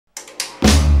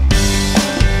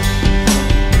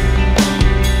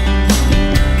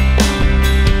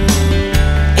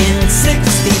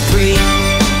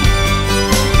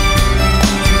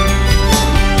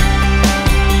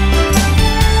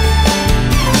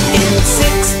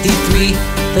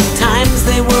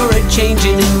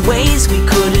ways we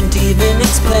couldn't even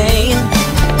explain.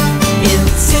 In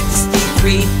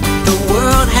 '63, the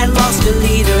world had lost a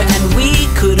leader, and we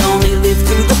could only live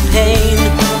through the pain.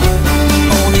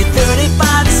 Only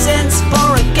 35 cents for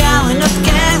a gallon of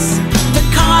gas. The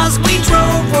cars we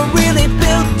drove were really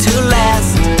built to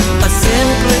last. A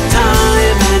simpler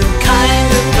time and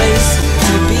kinder place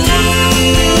to be.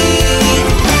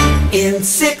 In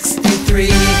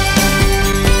 '63,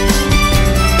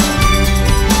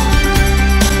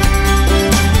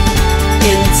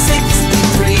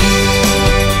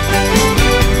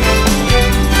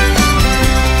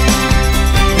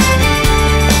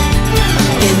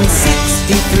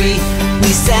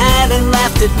 we sat and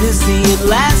laughed at Lizzie. At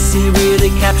last he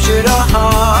really captured our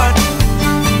heart.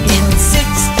 In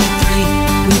 '63,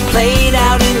 we played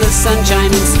out in the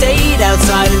sunshine and stayed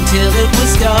outside until it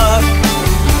was dark.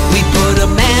 We put a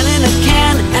man in a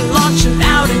can and launched him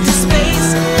out into space,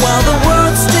 while the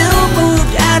world still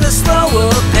moved at a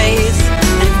slower pace.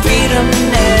 And freedom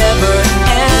never,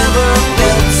 ever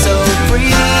felt so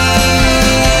free.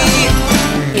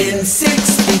 In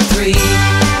 '63,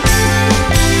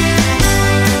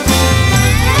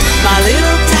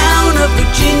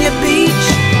 Virginia Beach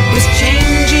was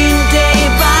changing day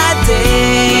by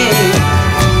day.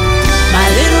 My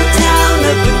little town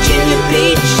of Virginia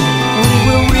Beach, we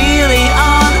were really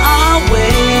on our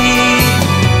way.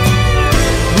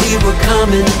 We were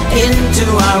coming into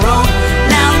our own.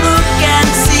 Now look and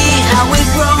see how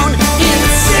we've grown. In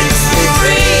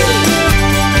 '63,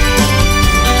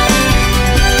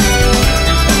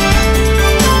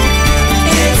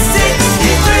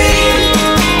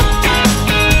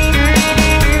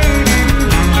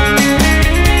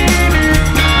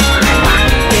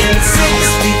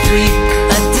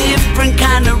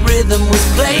 was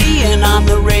playing on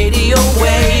the radio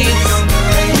waves.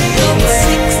 In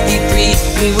 '63,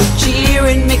 we were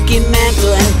cheering Mickey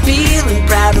Mantle and feeling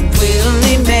proud of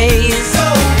Willie Mays.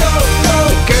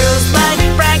 The girls liked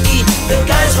Frankie, the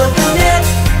guys loved Annette.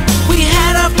 We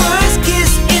had our first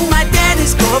kiss in my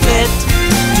daddy's Corvette.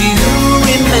 Do you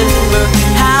remember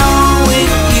how it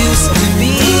used to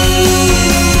be?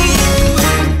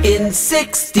 In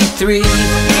 '63.